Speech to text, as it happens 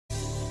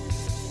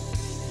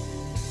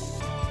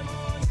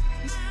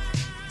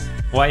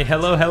Why,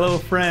 hello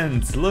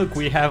friends! Look,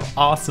 we have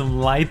awesome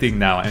lighting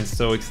now. I'm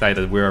so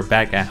excited. We are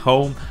back at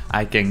home.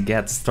 I can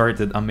get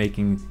started on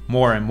making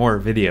more and more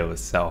videos.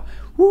 So,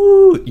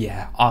 woo!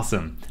 Yeah,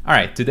 awesome.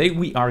 Alright, today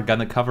we are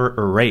gonna cover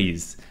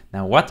arrays.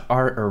 Now, what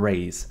are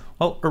arrays?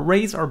 Well,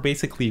 arrays are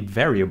basically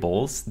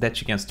variables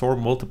that you can store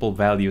multiple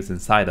values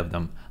inside of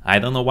them. I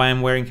don't know why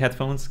I'm wearing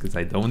headphones, because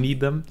I don't need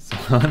them, so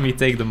let me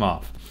take them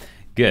off.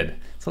 Good.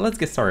 So let's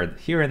get started.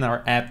 Here in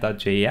our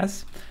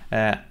app.js,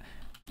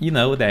 you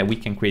know that we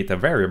can create a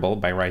variable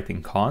by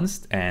writing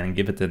const and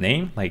give it a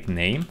name, like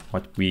name.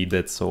 What we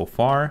did so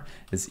far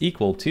is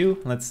equal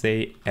to, let's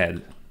say,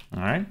 ed.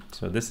 All right,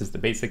 so this is the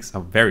basics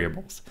of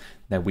variables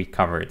that we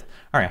covered.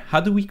 All right,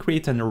 how do we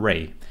create an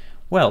array?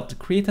 Well, to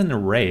create an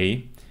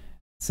array,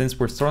 since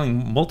we're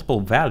storing multiple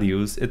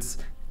values, it's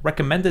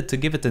recommended to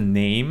give it a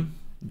name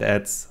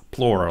that's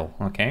plural,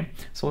 okay?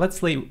 So let's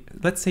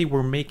say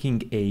we're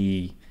making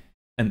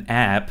an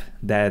app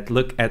that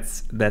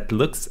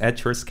looks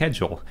at your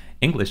schedule.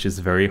 English is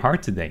very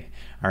hard today.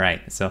 All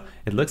right, so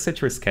it looks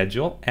at your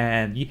schedule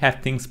and you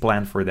have things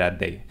planned for that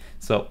day.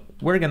 So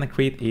we're gonna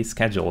create a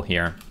schedule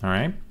here, all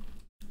right?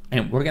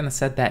 And we're gonna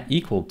set that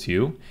equal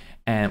to,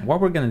 and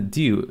what we're gonna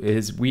do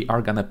is we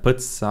are gonna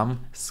put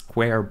some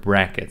square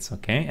brackets,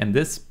 okay? And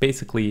this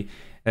basically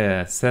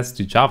says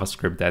to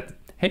JavaScript that,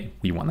 hey,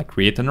 we wanna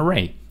create an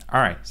array.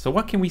 All right, so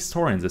what can we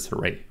store in this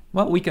array?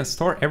 Well, we can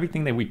store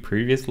everything that we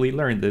previously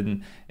learned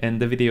in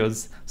the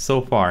videos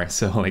so far.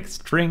 So like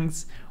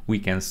strings, we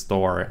can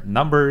store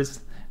numbers,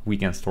 we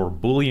can store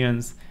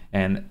booleans,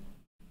 and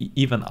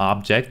even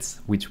objects,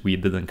 which we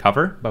didn't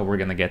cover, but we're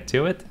gonna get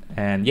to it.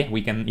 And yeah,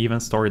 we can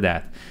even store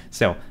that.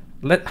 So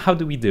how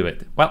do we do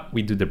it? Well,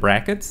 we do the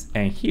brackets,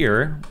 and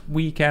here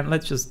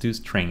let's just do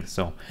strings.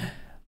 So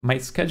my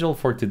schedule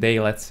for today,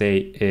 let's say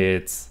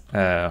it's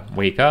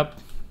wake up,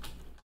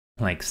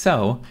 like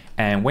so,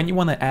 and when you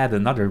want to add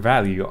another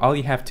value, all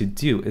you have to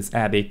do is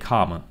add a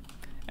comma,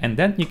 and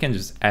then you can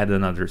just add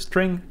another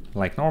string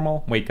like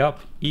normal. Wake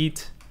up,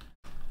 eat,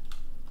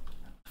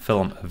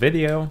 film a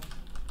video,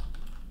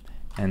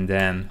 and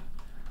then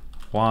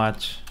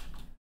watch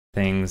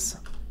things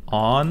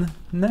on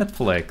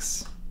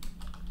Netflix,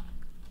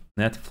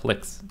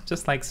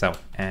 just like so,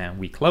 and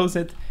we close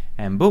it,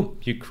 and boom,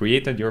 you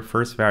created your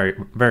first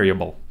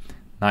variable.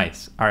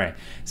 Nice. All right,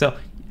 so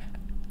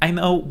I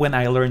know when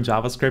I learned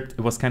JavaScript, it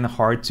was kind of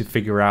hard to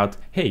figure out,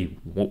 hey,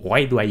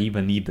 why do I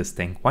even need this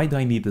thing? Why do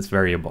I need this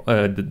variable,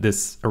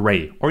 this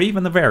array, or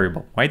even a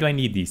variable? Why do I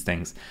need these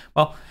things?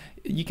 Well,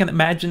 you can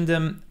imagine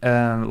them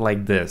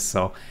like this.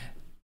 So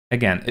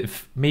again,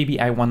 if maybe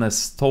I want to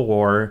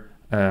store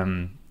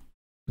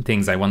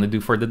things I want to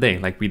do for the day,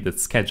 like we did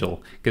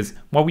schedule, because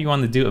what we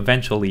want to do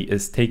eventually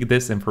is take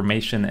this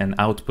information and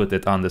output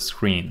it on the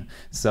screen.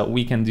 So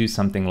we can do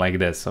something like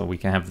this. So we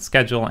can have the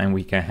schedule, and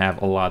we can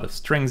have a lot of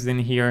strings in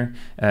here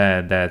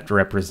that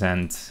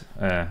represent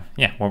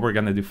what we're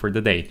going to do for the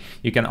day.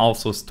 You can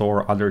also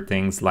store other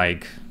things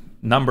like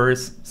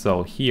numbers.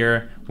 So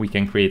here we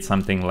can create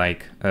something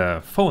like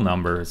phone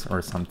numbers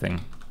or something.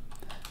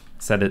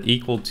 Set it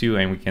equal to,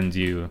 and we can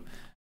do,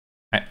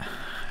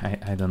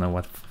 I don't know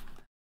what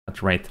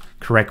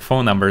correct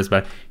phone numbers,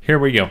 but here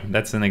we go.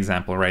 That's an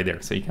example right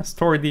there. So you can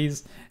store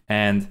these,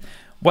 and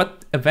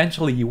what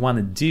eventually you want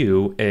to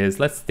do is,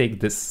 let's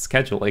take this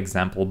schedule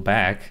example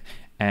back,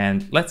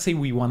 and let's say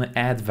we want to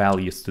add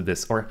values to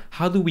this, or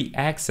how do we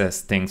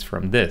access things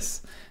from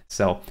this?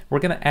 So we're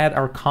going to add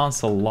our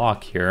console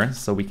log here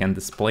so we can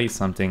display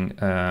something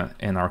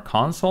in our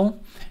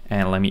console.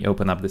 And let me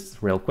open up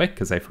this real quick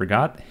because I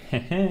forgot.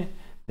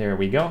 There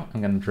we go. I'm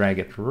going to drag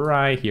it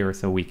right here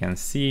so we can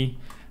see.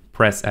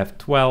 Press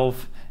F12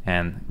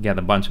 and get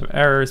a bunch of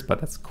errors,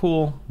 but that's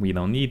cool. We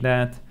don't need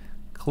that.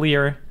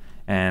 Clear.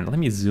 And let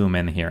me zoom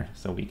in here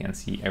so we can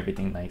see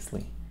everything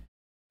nicely.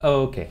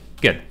 Okay,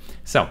 good.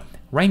 So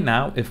right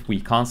now, if we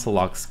console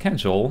log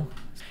schedule,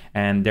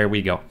 and there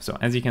we go. So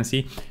as you can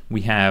see,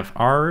 we have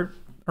our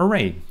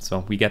array.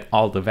 So we get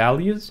all the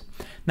values.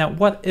 Now,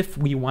 what if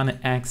we want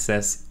to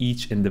access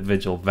each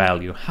individual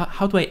value?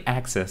 How do I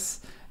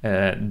access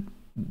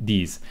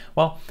these?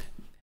 Well,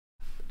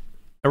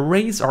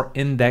 arrays are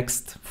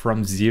indexed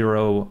from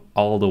 0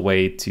 all the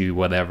way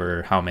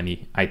to how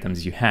many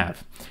items you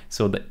have.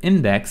 So the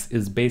index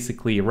is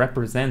basically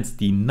represents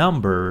the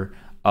number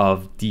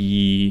of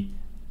the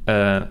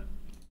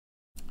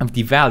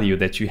value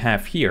that you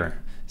have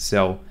here.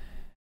 So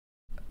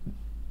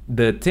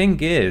the thing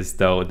is,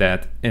 though,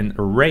 that in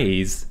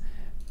arrays,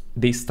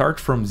 they start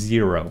from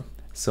 0.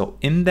 So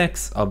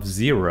index of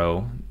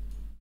 0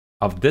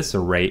 of this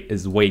array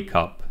is wake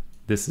up.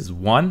 This is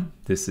 1,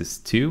 this is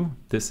 2,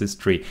 this is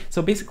 3.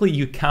 So basically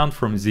you count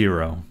from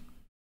 0.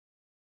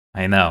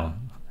 I know.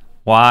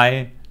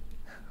 Why?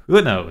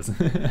 Who knows?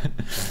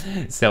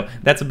 So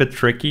that's a bit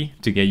tricky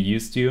to get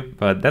used to,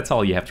 but that's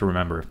all you have to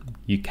remember.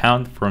 You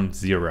count from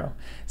 0.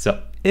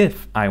 So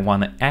if I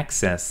want to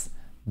access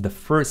the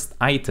first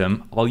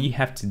item, all you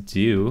have to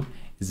do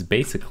is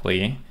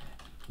basically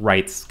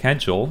write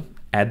schedule,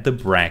 add the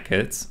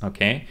brackets,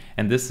 okay?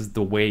 And this is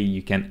the way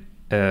you can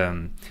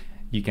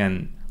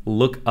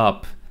look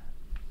up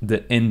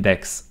the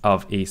index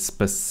of a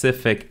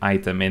specific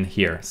item in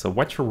here. So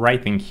what you're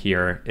writing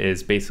here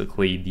is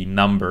basically the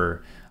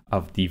number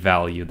of the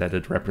value that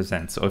it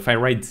represents. So if I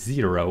write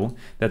 0,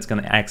 that's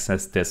going to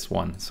access this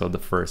one, so the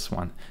first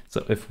one.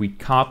 So if we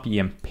copy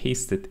and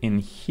paste it in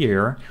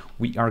here,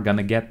 we are going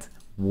to get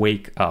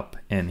wake up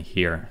in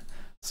here.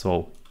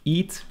 So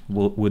eat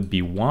would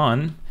be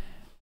 1,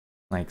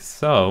 like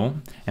so.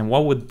 And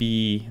what would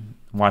be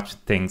watch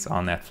things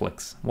on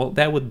Netflix? Well,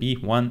 that would be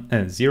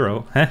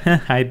 0.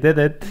 I did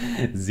it.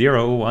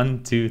 0,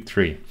 1, 2,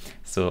 3.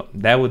 So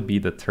that would be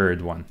the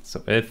third one.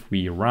 So if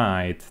we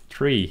write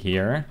 3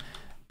 here,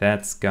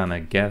 that's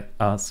gonna get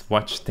us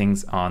watch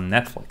things on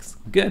Netflix.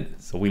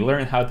 Good. So we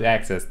learned how to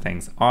access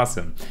things.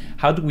 Awesome.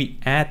 How do we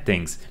add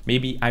things?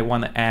 Maybe I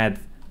want to add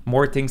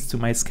more things to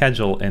my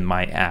schedule in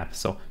my app.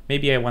 So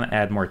maybe I want to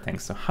add more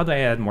things. So how do I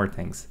add more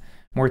things?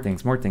 More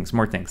things, more things,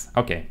 more things.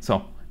 Okay,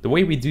 so the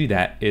way we do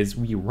that is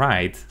we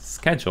write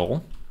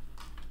schedule.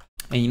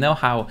 And you know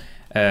how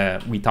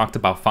we talked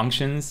about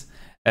functions?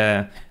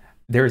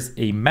 There's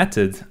a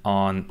method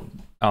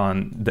on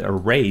the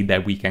array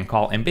that we can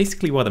call. And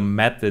basically what a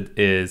method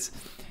is,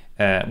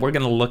 we're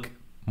going to look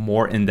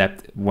more in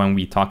depth when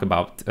we talk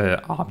about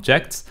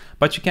objects.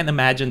 But you can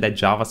imagine that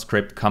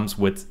JavaScript comes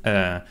with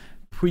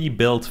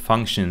pre-built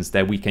functions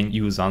that we can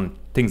use on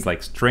things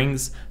like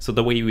strings. So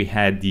the way we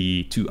had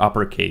the 2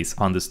 uppercase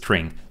on the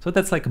string. So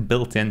that's like a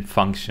built-in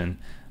function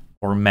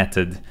or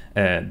method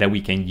that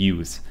we can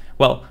use.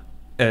 Well,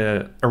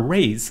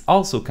 arrays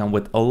also come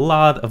with a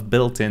lot of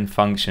built-in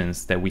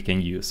functions that we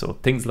can use. So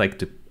things like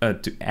to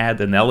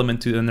add an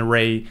element to an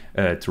array,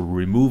 to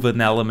remove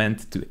an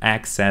element, to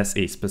access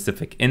a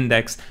specific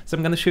index. So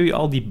I'm going to show you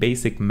all the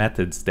basic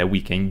methods that we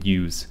can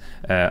use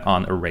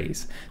on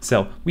arrays.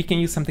 So we can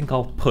use something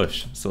called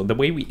push. So the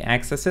way we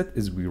access it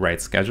is we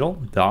write schedule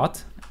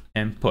dot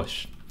and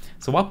push.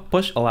 So what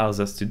push allows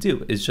us to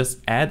do is just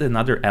add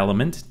another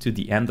element to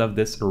the end of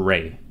this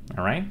array.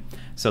 All right.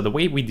 So the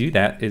way we do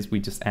that is we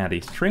just add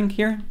a string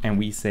here and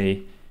we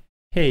say,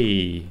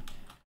 hey,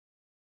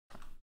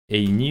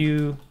 a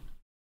new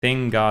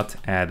thing got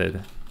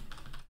added.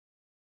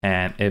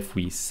 And if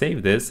we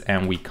save this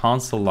and we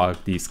console log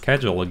the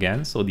schedule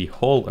again, so the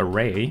whole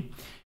array,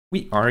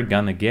 we are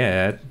gonna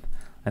get,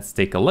 let's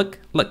take a look.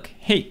 Look,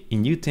 hey, a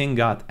new thing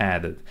got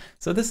added.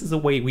 So this is a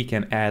way we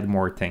can add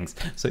more things.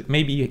 So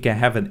maybe you can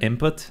have an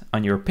input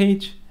on your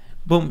page.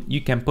 Boom, you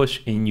can push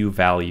a new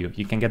value.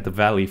 You can get the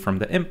value from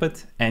the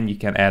input and you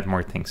can add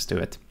more things to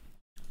it.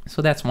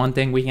 So that's one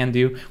thing we can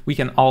do. We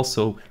can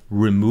also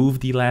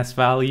remove the last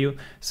value.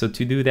 So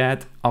to do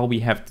that, all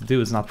we have to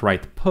do is not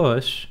write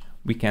push,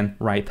 we can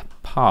write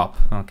pop,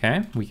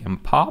 okay? We can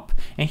pop,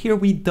 and here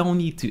we don't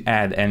need to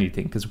add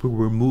anything because we're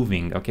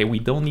removing, okay? We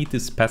don't need to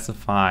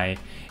specify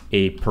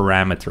a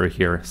parameter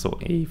here, so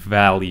a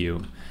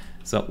value.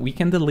 So we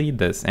can delete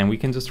this and we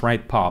can just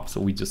write pop. So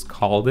we just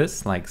call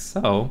this like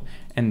so,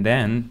 and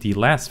then the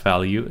last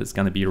value is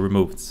gonna be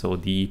removed. So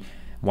the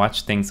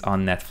watch things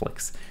on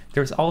Netflix.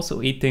 There's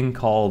also a thing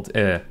called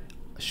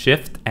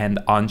shift and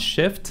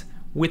unshift,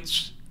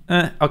 which,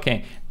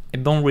 okay, I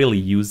don't really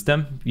use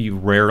them. You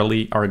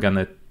rarely are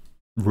gonna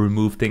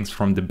remove things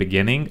from the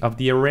beginning of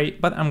the array,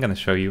 but I'm gonna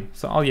show you.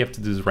 So all you have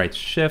to do is write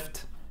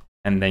shift,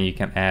 and then you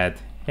can add,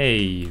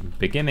 hey,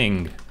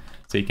 beginning.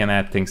 So you can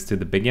add things to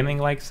the beginning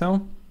like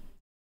so.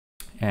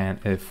 And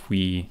if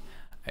we,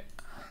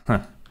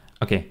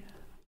 okay,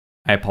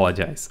 I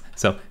apologize.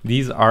 So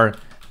these are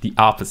the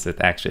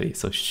opposite actually.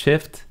 So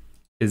shift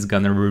is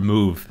gonna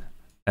remove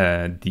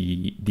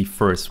the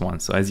first one.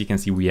 So as you can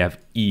see, we have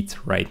eat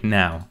right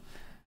now.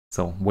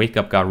 So wake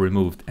up got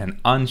removed,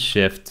 and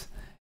unshift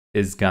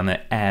is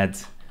gonna add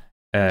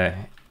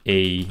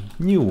a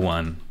new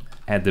one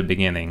at the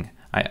beginning.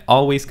 I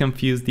always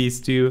confuse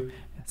these two.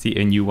 See,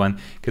 a new one,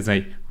 because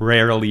I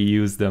rarely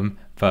use them,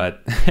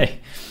 but hey,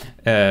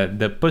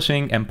 the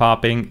pushing and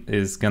popping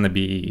is gonna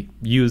be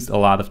used a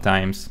lot of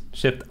times.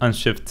 Shift,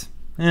 unshift,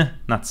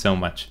 not so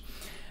much.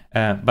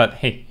 But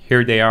hey,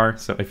 here they are,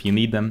 so if you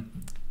need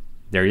them,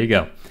 there you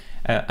go.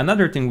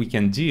 Another thing we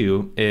can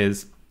do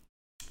is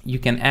you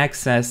can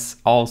access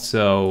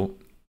also,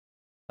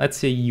 let's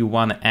say you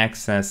want to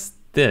access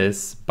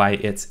this by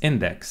its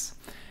index.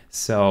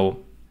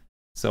 So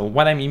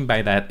what I mean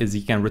by that is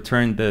you can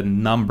return the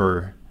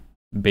number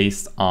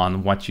based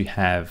on what you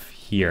have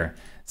here.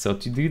 So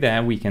to do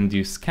that, we can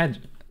do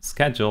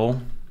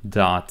schedule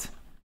dot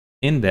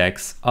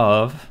index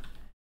of,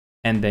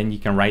 and then you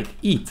can write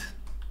eat.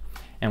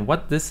 And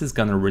what this is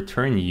going to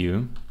return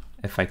you,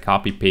 if I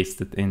copy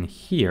paste it in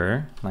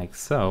here like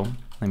so,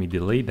 let me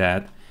delete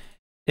that,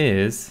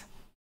 is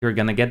you're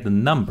gonna get the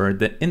number,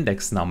 the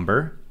index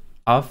number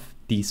of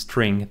the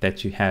string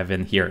that you have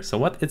in here. So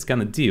what it's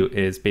gonna do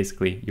is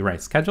basically you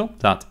write schedule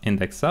dot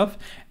index of,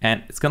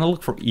 and it's gonna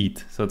look for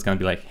eat. So it's gonna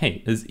be like,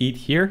 hey, is eat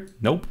here?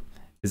 Nope.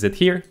 Is it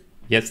here?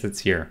 Yes, it's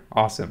here.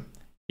 Awesome.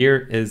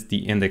 Here is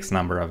the index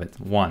number of it,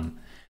 1.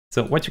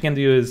 So what you can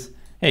do is,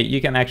 hey,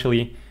 you can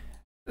actually,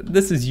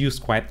 this is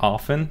used quite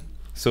often,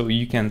 so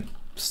you can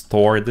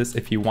store this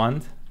if you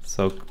want.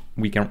 So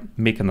we can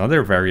make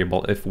another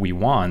variable if we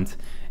want,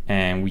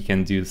 and we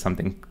can do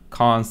something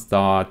const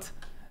dot,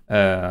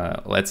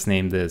 let's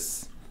name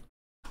this,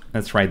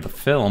 let's write the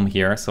film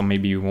here. So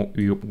maybe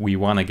we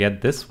want to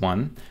get this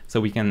one. So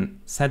we can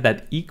set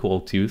that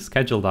equal to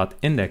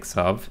schedule.index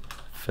of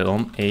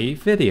film a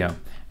video.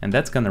 And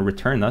that's going to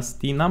return us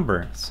the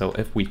number. So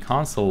if we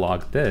console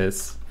log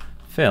this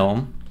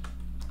film,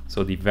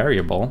 so the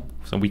variable,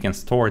 so we can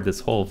store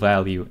this whole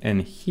value in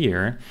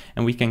here,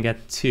 and we can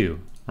get 2,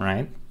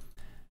 right?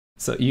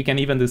 So you can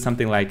even do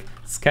something like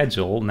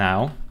schedule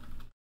now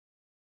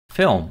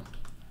film,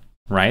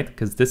 right?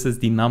 Because this is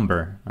the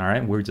number, all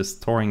right? We're just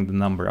storing the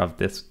number of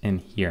this in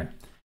here.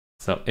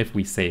 So if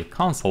we say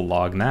console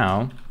log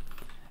now,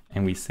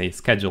 and we say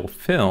schedule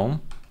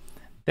film,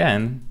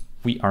 then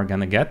we are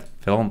gonna get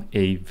film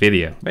a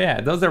video. But yeah,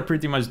 those are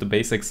pretty much the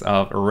basics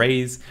of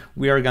arrays.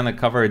 We are gonna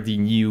cover the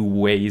new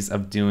ways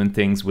of doing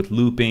things with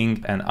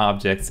looping and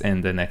objects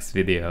in the next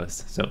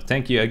videos. So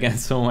thank you again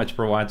so much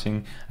for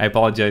watching. I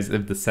apologize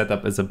if the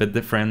setup is a bit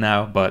different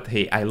now, but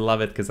hey, I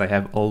love it because I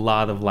have a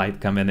lot of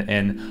light coming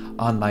in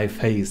on my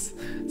face.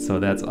 So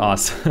that's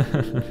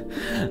awesome.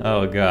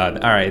 Oh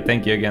God. All right,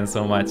 thank you again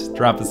so much.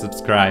 Drop a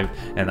subscribe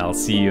and I'll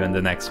see you in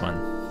the next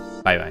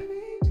one. Bye bye.